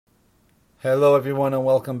Hello, everyone, and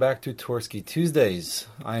welcome back to Tversky Tuesdays.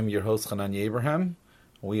 I'm your host, Hananya Abraham.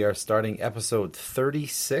 We are starting episode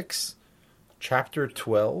 36, chapter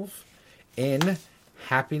 12, in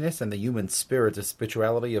Happiness and the Human Spirit, the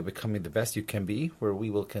Spirituality of Becoming the Best You Can Be, where we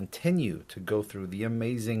will continue to go through the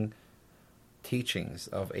amazing teachings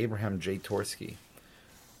of Abraham J. Tversky.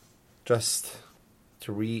 Just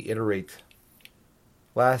to reiterate,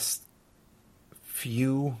 last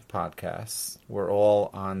few podcasts were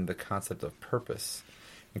all on the concept of purpose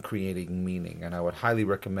and creating meaning, and I would highly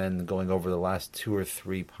recommend going over the last 2 or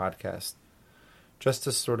 3 podcasts just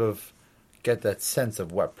to sort of get that sense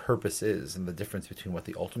of what purpose is and the difference between what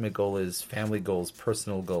the ultimate goal is, family goals,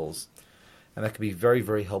 personal goals, and that can be very,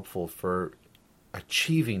 very helpful for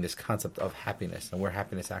achieving this concept of happiness and where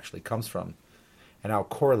happiness actually comes from and how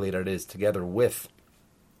correlated it is together with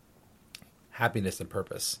happiness and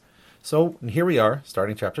purpose. So here we are,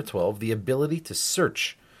 starting chapter 12, the ability to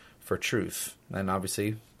search for truth. And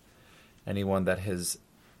obviously, anyone that has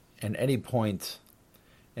at any point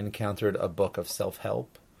encountered a book of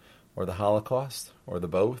self-help or the Holocaust or the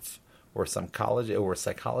both or some college or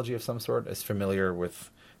psychology of some sort is familiar with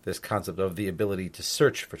this concept of the ability to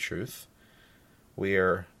search for truth.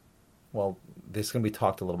 This is going to be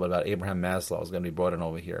talked a little bit about. Abraham Maslow is going to be brought in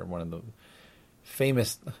over here, one of the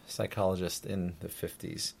famous psychologists in the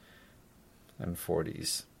 50s. And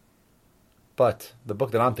 40s. But the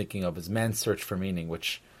book that I'm thinking of is Man's Search for Meaning,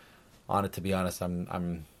 which, to be honest,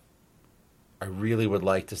 I really would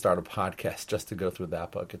like to start a podcast just to go through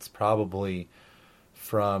that book. It's probably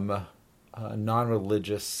from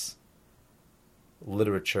non-religious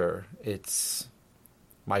literature. It's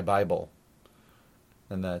my Bible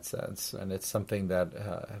in that sense, and it's something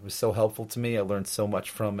that was so helpful to me. I learned so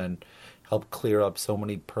much from and helped clear up so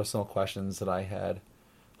many personal questions that I had.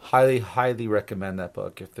 Highly, highly recommend that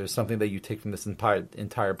book. If there's something that you take from this entire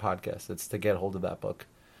podcast, it's to get hold of that book.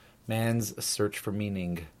 Man's Search for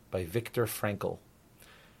Meaning by Viktor Frankl.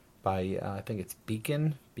 By, I think it's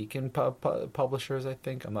Beacon Publishers, I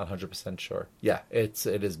think. I'm not 100% sure. Yeah, it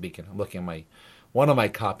is Beacon. I'm looking at one of my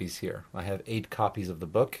copies here. I have 8 copies of the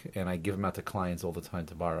book, and I give them out to clients all the time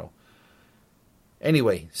to borrow.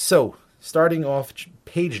 Anyway, so, starting off,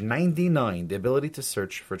 page 99, the ability to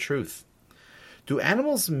search for truth. Do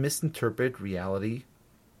animals misinterpret reality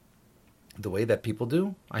the way that people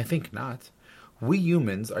do? I think not. We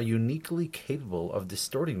humans are uniquely capable of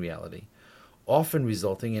distorting reality, often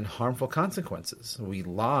resulting in harmful consequences. We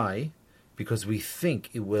lie because we think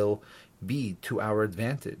it will be to our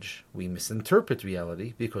advantage. We misinterpret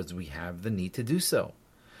reality because we have the need to do so.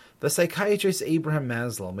 The psychiatrist Abraham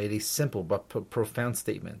Maslow made a simple but profound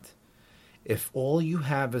statement. If all you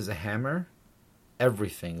have is a hammer,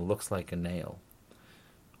 everything looks like a nail.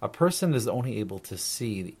 A person is only able to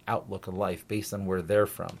see the outlook of life based on where they're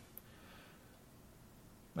from.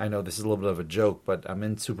 I know this is a little bit of a joke, but I'm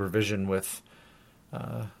in supervision with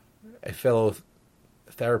a fellow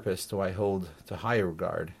therapist who I hold to high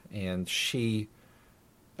regard, and she,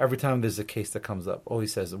 every time there's a case that comes up,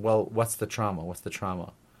 always says, well, what's the trauma? What's the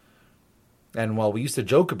trauma? And while we used to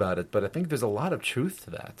joke about it, but I think there's a lot of truth to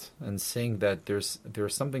that, and saying that there's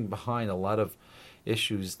something behind a lot of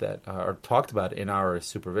issues that are talked about in our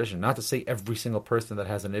supervision. Not to say every single person that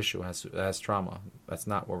has an issue has trauma. That's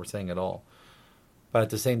not what we're saying at all. But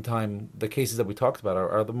at the same time, the cases that we talked about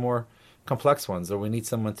are the more complex ones, or we need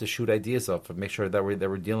someone to shoot ideas off and make sure that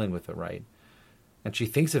we're dealing with it right. And she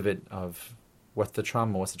thinks of it of what's the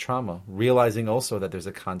trauma, realizing also that there's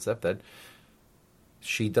a concept that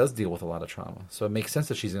she does deal with a lot of trauma. So it makes sense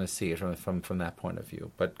that she's going to see it from that point of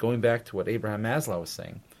view. But going back to what Abraham Maslow was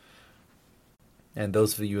saying, and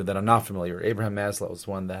those of you that are not familiar, Abraham Maslow is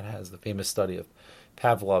one that has the famous study of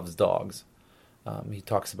Pavlov's dogs. He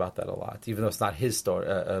talks about that a lot, even though it's not his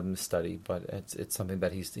study, but it's something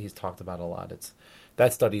that he's talked about a lot.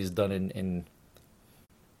 That study is done in.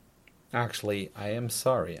 Actually, I am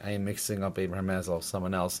sorry, I am mixing up Abraham Maslow with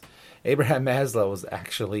someone else. Abraham Maslow was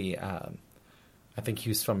actually, I think he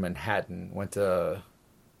was from Manhattan. Went to,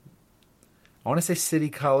 I want to say City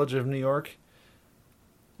College of New York.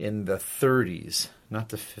 In the 30s, not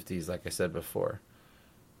the 50s, like I said before.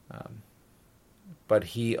 But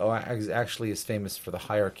he actually is famous for the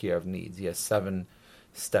hierarchy of needs. He has 7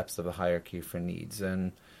 steps of the hierarchy for needs.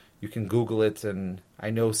 And you can Google it, and I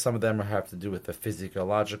know some of them have to do with the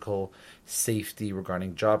physiological safety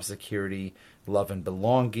regarding job security, love and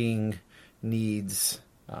belonging needs,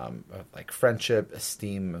 like friendship,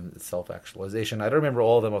 esteem, self-actualization. I don't remember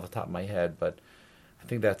all of them off the top of my head, but I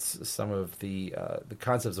think that's some of the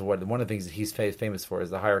concepts of one of the things that he's famous for is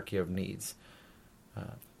the hierarchy of needs.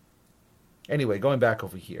 Anyway, going back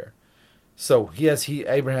over here. So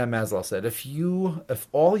Abraham Maslow said, if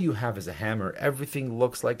all you have is a hammer, everything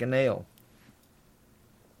looks like a nail.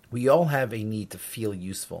 We all have a need to feel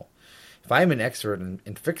useful. If I am an expert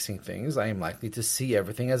in fixing things, I am likely to see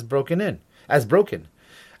everything as broken.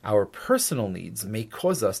 Our personal needs may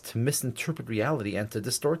cause us to misinterpret reality and to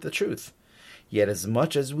distort the truth. Yet as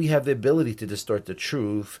much as we have the ability to distort the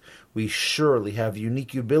truth, we surely have the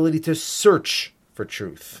unique ability to search for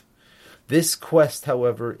truth. This quest,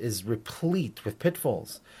 however, is replete with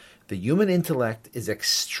pitfalls. The human intellect is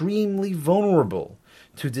extremely vulnerable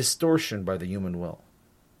to distortion by the human will.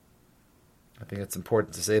 I think it's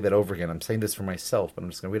important to say that over again. I'm saying this for myself, but I'm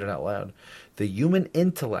just going to read it out loud. The human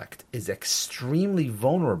intellect is extremely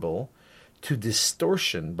vulnerable to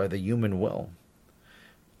distortion by the human will.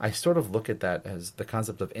 I sort of look at that as the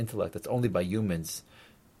concept of intellect that's only by humans.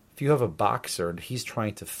 If you have a boxer and he's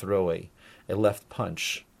trying to throw a left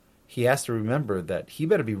punch, he has to remember that he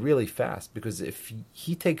better be really fast, because if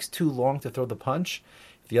he takes too long to throw the punch,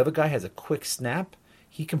 if the other guy has a quick snap,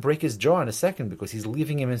 he can break his jaw in a second, because he's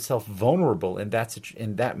leaving himself vulnerable in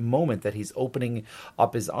that moment that he's opening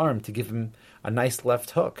up his arm to give him a nice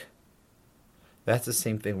left hook. That's the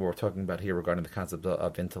same thing we're talking about here regarding the concept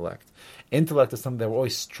of intellect. Intellect is something that we're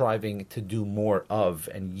always striving to do more of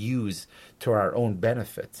and use to our own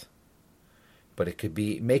benefit. But it could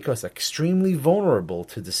make us extremely vulnerable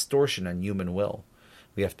to distortion and human will.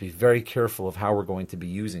 We have to be very careful of how we're going to be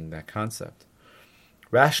using that concept.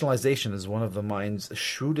 Rationalization is one of the mind's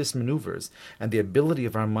shrewdest maneuvers, and the ability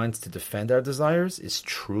of our minds to defend our desires is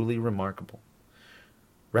truly remarkable.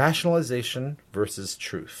 Rationalization versus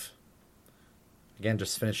truth. Again,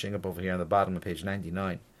 just finishing up over here on the bottom of page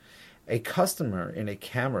 99. A customer in a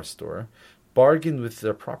camera store bargained with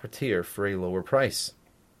the proprietor for a lower price.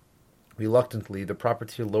 Reluctantly, the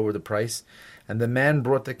proprietor lowered the price, and the man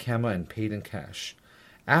brought the camera and paid in cash.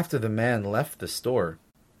 After the man left the store,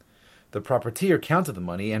 the proprietor counted the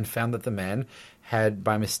money and found that the man had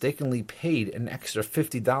by mistakenly paid an extra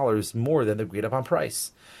 $50 more than the agreed-upon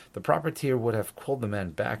price. The proprietor would have called the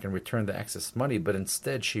man back and returned the excess money, but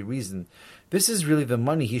instead she reasoned, this is really the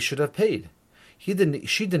money he should have paid. She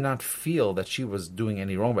did not feel that she was doing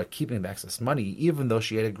any wrong by keeping the excess money, even though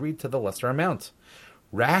she had agreed to the lesser amount.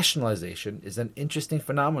 Rationalization is an interesting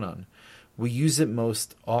phenomenon. We use it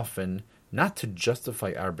most often not to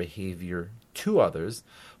justify our behavior to others,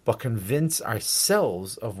 but convince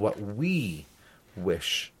ourselves of what we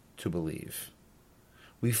wish to believe.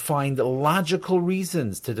 We find logical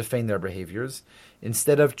reasons to defend our behaviors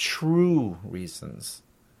instead of true reasons.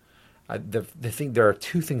 There are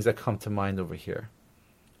two things that come to mind over here.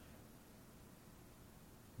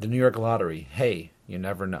 The New York lottery. Hey, you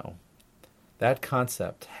never know. That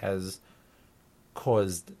concept has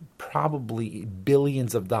caused probably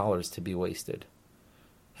billions of dollars to be wasted.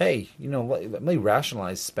 Hey, let me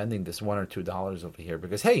rationalize spending this $1 or $2 over here,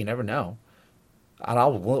 because, hey, you never know. And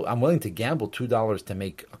I'm willing to gamble $2 to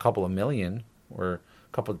make a couple of million, or a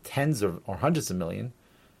couple of tens or hundreds of million.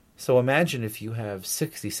 So imagine if you have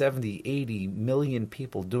 60, 70, 80 million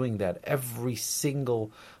people doing that every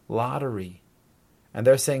single lottery. And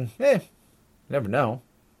they're saying, you never know.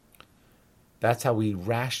 That's how we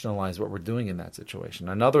rationalize what we're doing in that situation.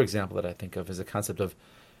 Another example that I think of is the concept of,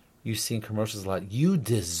 you see in commercials a lot, you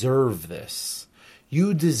deserve this.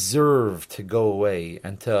 You deserve to go away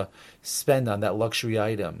and to spend on that luxury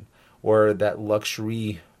item or that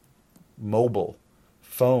luxury mobile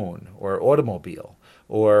phone or automobile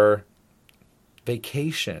or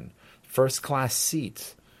vacation, first class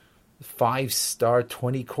seat, 5-star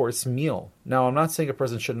 20-course meal. Now, I'm not saying a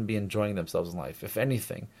person shouldn't be enjoying themselves in life. If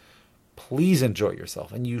anything, please enjoy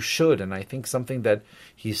yourself, and you should. And I think something that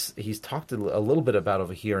he's talked a little bit about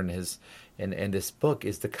over here in this book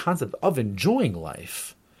is the concept of enjoying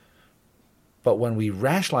life. But when we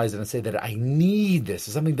rationalize it and say that I need this,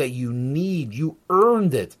 it's something that you need, you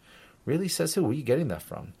earned it, really says who? Where are you getting that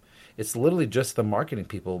from? It's literally just the marketing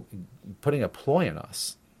people putting a ploy on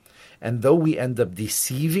us. And though we end up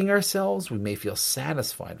deceiving ourselves, we may feel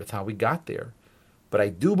satisfied with how we got there. But I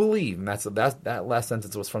do believe, and that last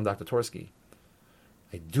sentence was from Dr. Tversky,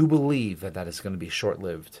 I do believe that is going to be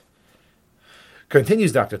short-lived.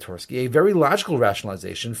 Continues Dr. Tversky, a very logical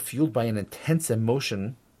rationalization fueled by an intense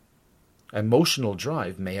emotional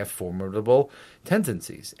drive may have formidable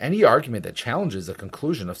tendencies. Any argument that challenges the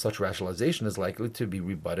conclusion of such rationalization is likely to be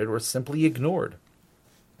rebutted or simply ignored.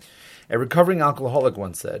 A recovering alcoholic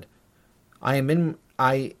once said,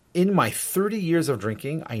 in my 30 years of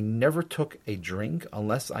drinking, I never took a drink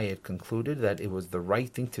unless I had concluded that it was the right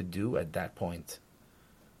thing to do at that point.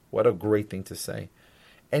 What a great thing to say.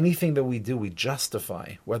 Anything that we do, we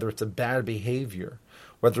justify, whether it's a bad behavior,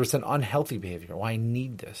 whether it's an unhealthy behavior. Oh, I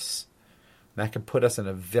need this. And that can put us in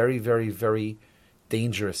a very, very, very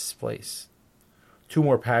dangerous place. 2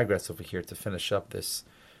 more paragraphs over here to finish up this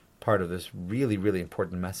part of this really, really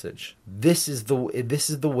important message. This is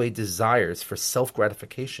the way desires for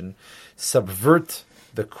self-gratification subvert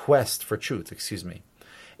the quest for truth.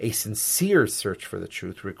 A sincere search for the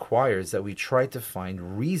truth requires that we try to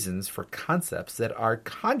find reasons for concepts that are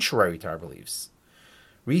contrary to our beliefs.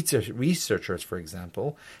 Researchers, for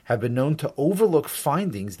example, have been known to overlook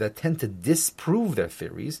findings that tend to disprove their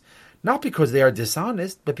theories, not because they are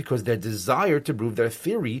dishonest, but because their desire to prove their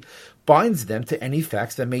theory binds them to any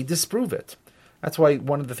facts that may disprove it. That's why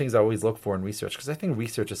one of the things I always look for in research, because I think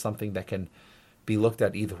research is something that can be looked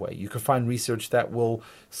at either way. You can find research that will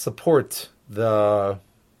support the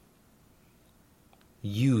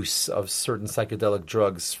use of certain psychedelic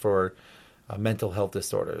drugs for mental health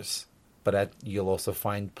disorders, but you'll also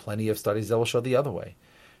find plenty of studies that will show the other way.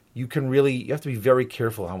 You have to be very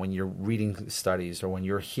careful when you're reading studies or when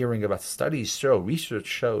you're hearing about research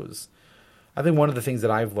shows. I think one of the things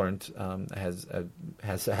that I've learned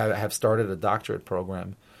have started a doctorate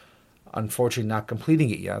program. Unfortunately, not completing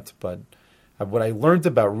it yet, but what I learned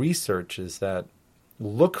about research is that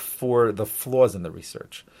look for the flaws in the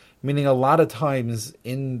research. Meaning a lot of times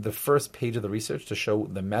in the first page of the research to show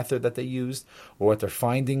the method that they used or what their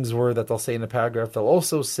findings were that they'll say in a paragraph, they'll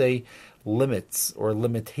also say limits or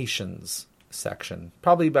limitations section,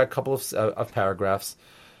 probably about a couple of paragraphs.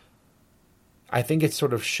 I think it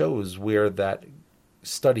sort of shows where that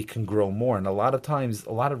study can grow more. And a lot of times,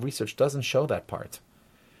 a lot of research doesn't show that part.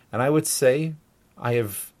 And I would say I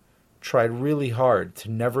have tried really hard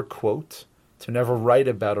to never quote, to never write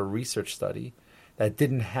about a research study that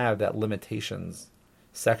didn't have that limitations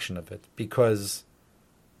section of it, because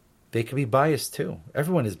they can be biased too.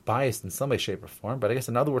 Everyone is biased in some way, shape, or form, but I guess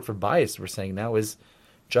another word for bias we're saying now is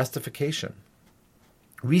justification.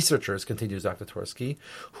 Researchers, continues Dr. Twersky,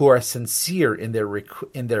 who are sincere in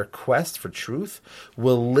their quest for truth,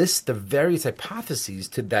 will list the various hypotheses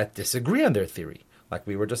that disagree on their theory, like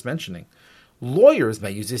we were just mentioning. Lawyers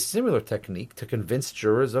may use a similar technique to convince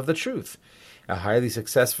jurors of the truth. A highly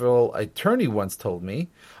successful attorney once told me,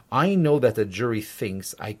 "I know that the jury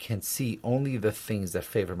thinks I can see only the things that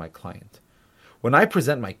favor my client. When I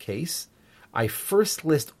present my case, I first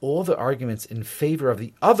list all the arguments in favor of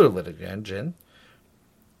the other litigant,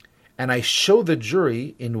 and I show the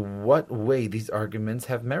jury in what way these arguments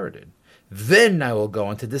have merited. Then I will go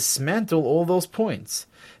on to dismantle all those points.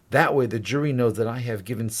 That way the jury knows that I have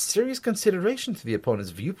given serious consideration to the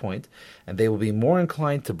opponent's viewpoint, and they will be more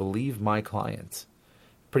inclined to believe my client."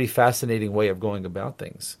 Pretty fascinating way of going about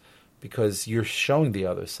things, because you're showing the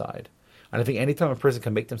other side. And I think anytime a person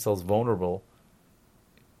can make themselves vulnerable,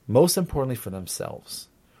 most importantly for themselves,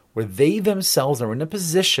 where they themselves are in a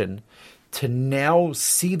position to now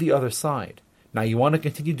see the other side. Now, you want to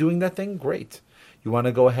continue doing that thing? Great. You want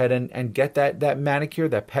to go ahead and get that manicure,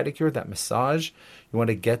 that pedicure, that massage. You want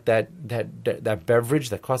to get that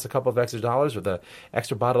beverage that costs a couple of extra dollars, or the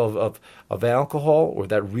extra bottle of alcohol, or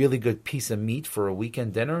that really good piece of meat for a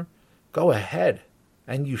weekend dinner. Go ahead.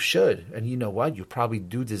 And you should. And you know what? You probably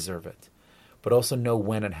do deserve it. But also know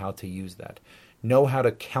when and how to use that. Know how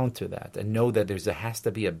to counter that. And know that there has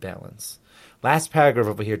to be a balance. Last paragraph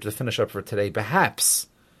over here to finish up for today. Perhaps,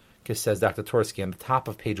 says Dr. Twersky on the top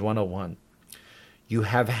of page 101, you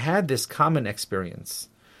have had this common experience.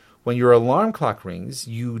 When your alarm clock rings,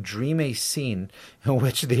 you dream a scene in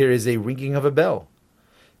which there is a ringing of a bell.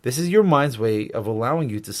 This is your mind's way of allowing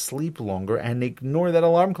you to sleep longer and ignore that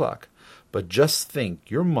alarm clock. But just think,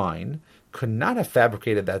 your mind could not have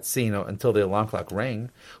fabricated that scene until the alarm clock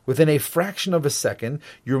rang. Within a fraction of a second,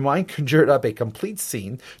 your mind conjured up a complete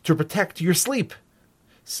scene to protect your sleep.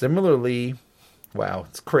 Similarly, wow,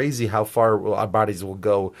 it's crazy how far our bodies will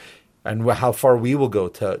go and how far we will go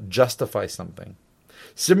to justify something.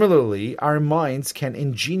 Similarly, our minds can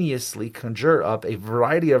ingeniously conjure up a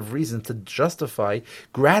variety of reasons to justify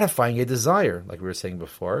gratifying a desire, like we were saying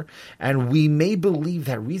before, and we may believe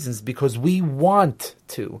that reasons because we want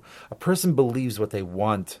to. A person believes what they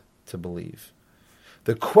want to believe.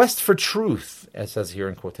 The quest for truth, as it says here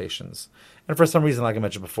in quotations. And for some reason, like I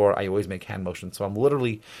mentioned before, I always make hand motions, so I'm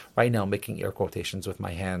literally right now making air quotations with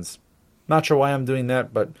my hands. Not sure why I'm doing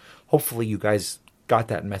that, but hopefully you guys got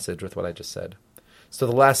that message with what I just said. So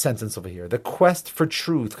the last sentence over here, the quest for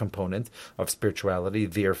truth component of spirituality,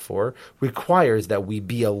 therefore, requires that we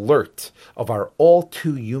be alert of our all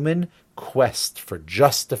too human quest for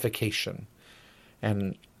justification.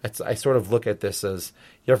 And I sort of look at this as,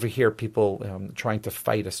 you ever hear people trying to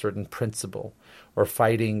fight a certain principle or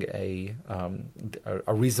fighting a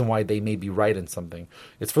reason why they may be right in something.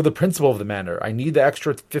 It's for the principle of the matter. I need the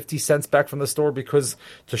extra 50 cents back from the store because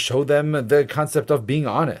to show them the concept of being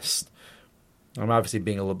honest. I'm obviously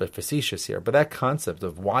being a little bit facetious here, but that concept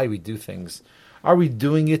of why we do things. Are we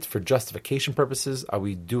doing it for justification purposes? Are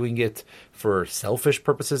we doing it for selfish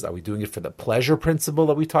purposes? Are we doing it for the pleasure principle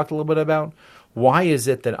that we talked a little bit about? Why is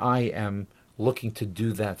it that I am looking to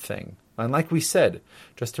do that thing? And like we said,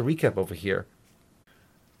 just to recap over here,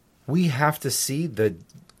 we have to see the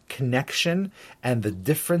connection and the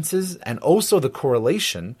differences and also the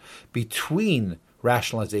correlation between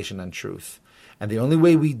rationalization and truth. And the only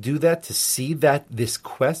way we do that, to see that this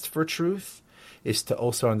quest for truth, is to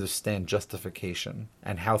also understand justification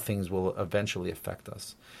and how things will eventually affect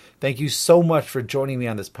us. Thank you so much for joining me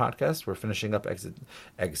on this podcast. We're finishing up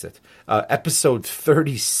episode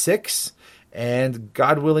 36. And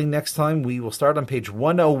God willing, next time we will start on page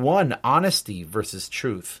 101, Honesty versus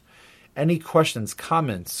Truth. Any questions,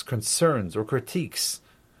 comments, concerns, or critiques,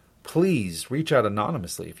 please reach out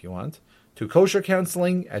anonymously if you want to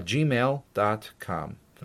koshercounseling@gmail.com.